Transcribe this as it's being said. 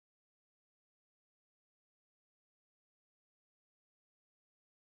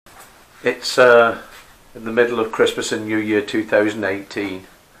It's in the middle of Christmas and New Year 2018.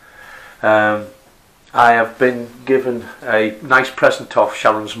 I have been given a nice present off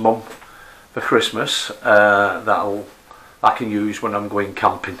Sharon's mum for Christmas that I can use when I'm going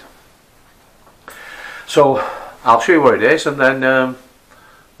camping. So I'll show you what it is, and then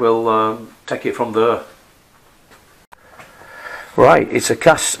we'll take it from there. Right, it's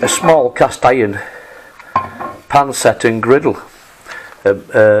a small cast iron pan set and griddle.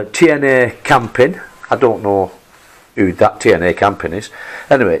 TNA Camping. I don't know who that TNA Camping is.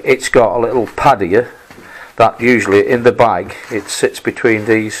 Anyway, it's got a little pad here that usually in the bag it sits between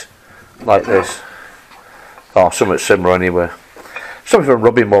these like this, or something similar anyway. Something for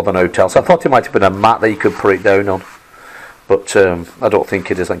rubbing more than hotels. I thought it might have been a mat that you could put it down on, but I don't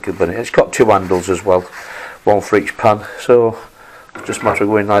think it is. I think it's got two handles as well, one for each pan. So just a matter of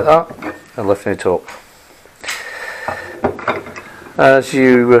going like that and lifting it up. As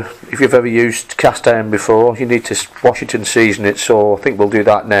if you've ever used cast iron before, you need to wash it and season it, so I think we'll do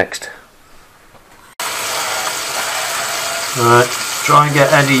that next. Right, try and get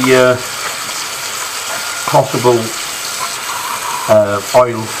any possible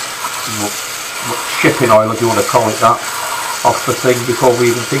oil, shipping oil if you want to call it that, off the thing before we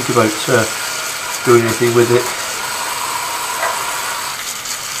even think about doing anything with it.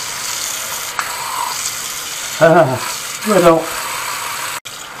 Griddle.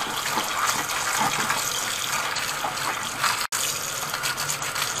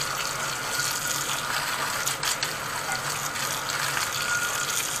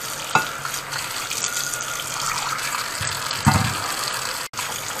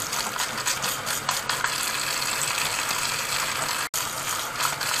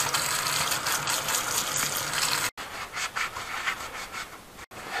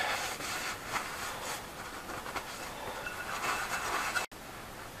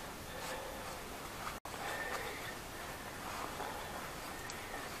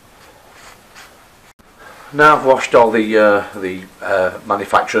 Now I've washed all the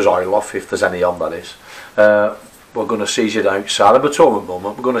manufacturer's oil off, if there's any on, that is. We're going to season it outside. I'm at home at the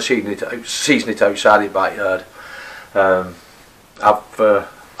moment. We're going to season it outside the backyard. I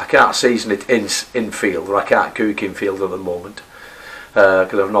can't season it in field, or I can't cook in field at the moment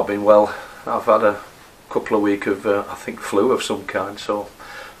because I've not been well. I've had a couple of weeks of I think flu of some kind, so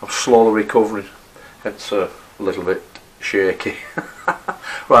I'm slowly recovering. It's a little bit shaky.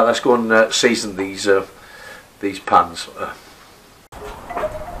 Right, let's go and season these pans.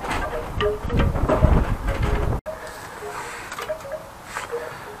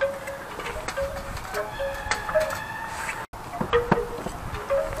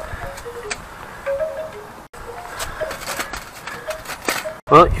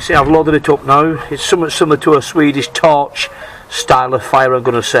 Well, you see I've loaded it up now. It's somewhat similar to a Swedish torch style of fire I'm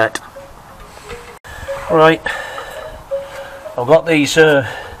going to set. Right, I've got these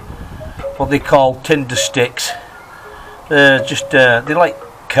what they call tinder sticks. They're like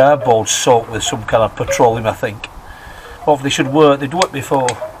cardboard soaked with some kind of petroleum, I think. Hopefully they should work. They'd worked before.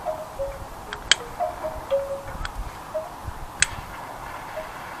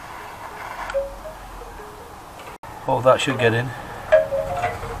 Oh, that should get in.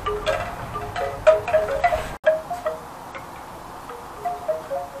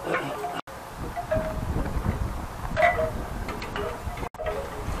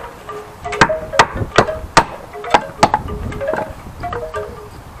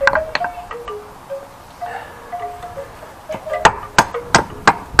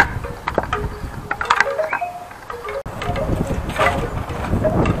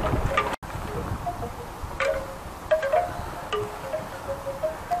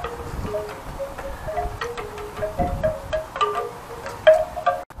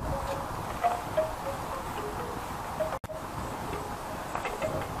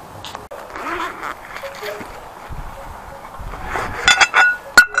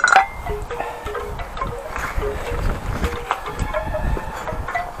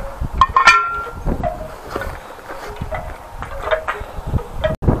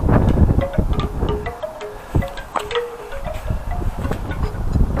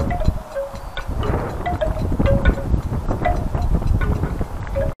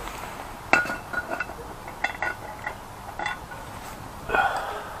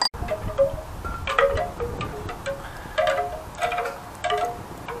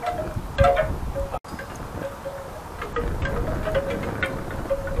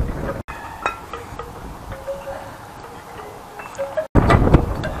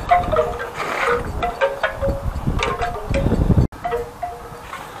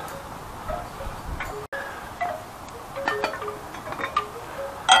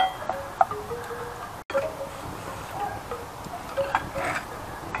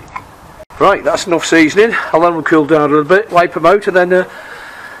 Right, that's enough seasoning. I'll let them cool down a little bit, wipe them out, and then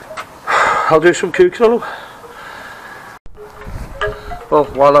I'll do some cooking on them. Well,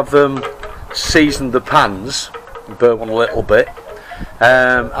 while I've seasoned the pans, burnt one a little bit,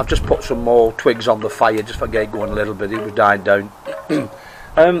 I've just put some more twigs on the fire just for getting going a little bit. It was dying down.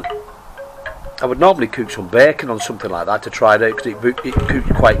 I would normally cook some bacon on something like that to try it out because it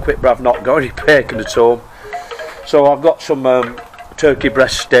cooks quite quick, but I've not got any bacon at home. So I've got some turkey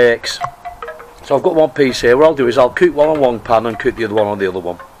breast steaks. So I've got one piece here. What I'll do is I'll cook one on one pan and cook the other one on the other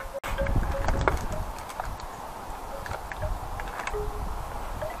one.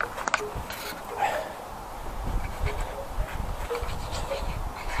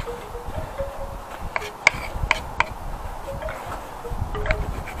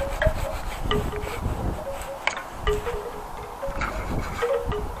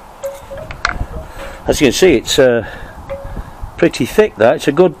 As you can see, it's pretty thick there. It's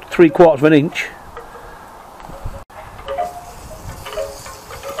a good 3/4 of an inch.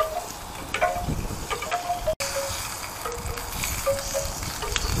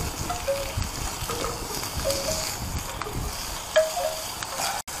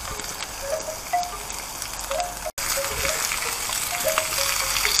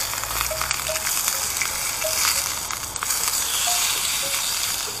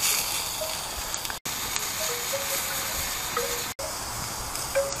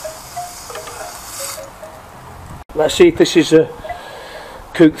 Let's see if this is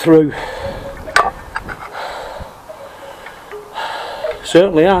cooked through.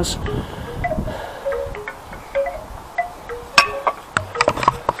 Certainly has.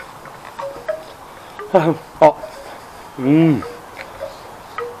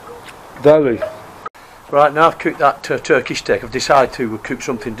 Very. Right, now I've cooked that turkey steak. I've decided to cook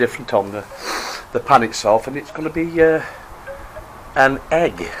something different on the pan itself, and it's going to be an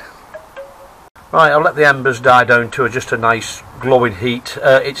egg. Right, I'll let the embers die down to just a nice glowing heat.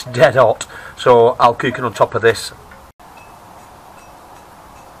 It's dead hot, so I'll cook it on top of this.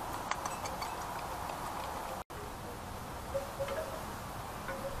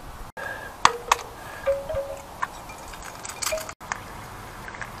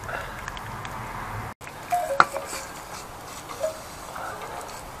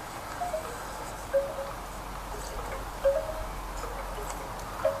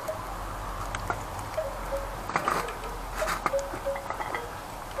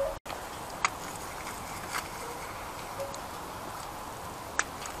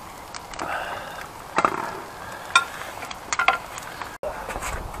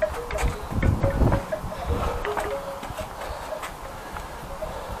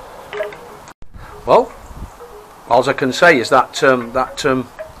 Well, all I can say is that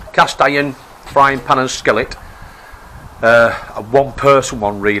cast iron frying pan and skillet, a one-person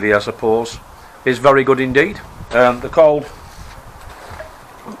one really, I suppose, is very good indeed. They're called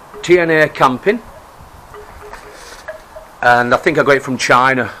TNA Camping, and I think I got it from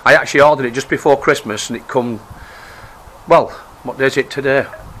China. I actually ordered it just before Christmas, and it come, well, what day is it today?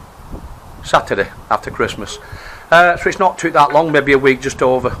 Saturday after Christmas. So it's not took that long, maybe a week just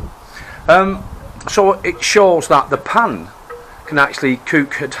over. So it shows that the pan can actually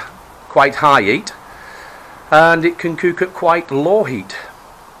cook at quite high heat, and it can cook at quite low heat.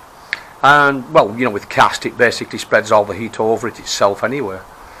 And well, you know, with cast it basically spreads all the heat over it itself anyway.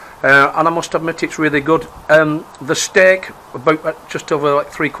 And I must admit it's really good. The steak, about just over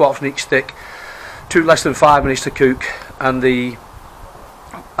like 3/4 of an inch thick, took less than 5 minutes to cook, and the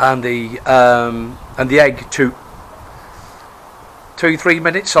egg took 2-3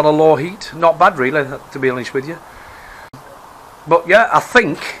 minutes on a low heat. Not bad really, to be honest with you. But yeah, I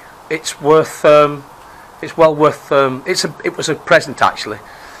think it's worth. It's well worth. It was a present actually.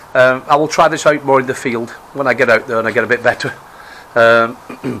 I will try this out more in the field when I get out there and I get a bit better.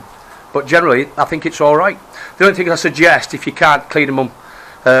 But generally, I think it's all right. The only thing I suggest, if you can't clean them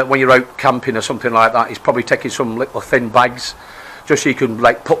up when you're out camping or something like that, is probably taking some little thin bags, just so you can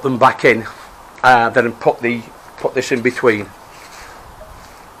like put them back in, then put this in between,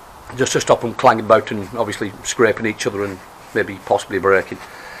 just to stop them clanging about and obviously scraping each other and maybe possibly breaking.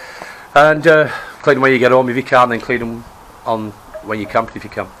 And clean them when you get home if you can, then clean them on when you camp if you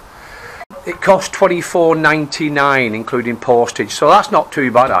can. It costs $24.99 including postage, so that's not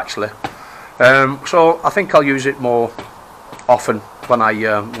too bad actually. So I think I'll use it more often when I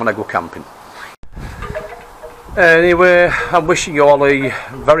go camping. Anyway, I'm wishing you all a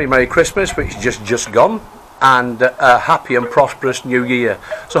very Merry Christmas, which is just gone, and a happy and prosperous New Year.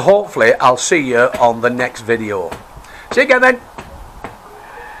 So hopefully I'll see you on the next video. See you again then.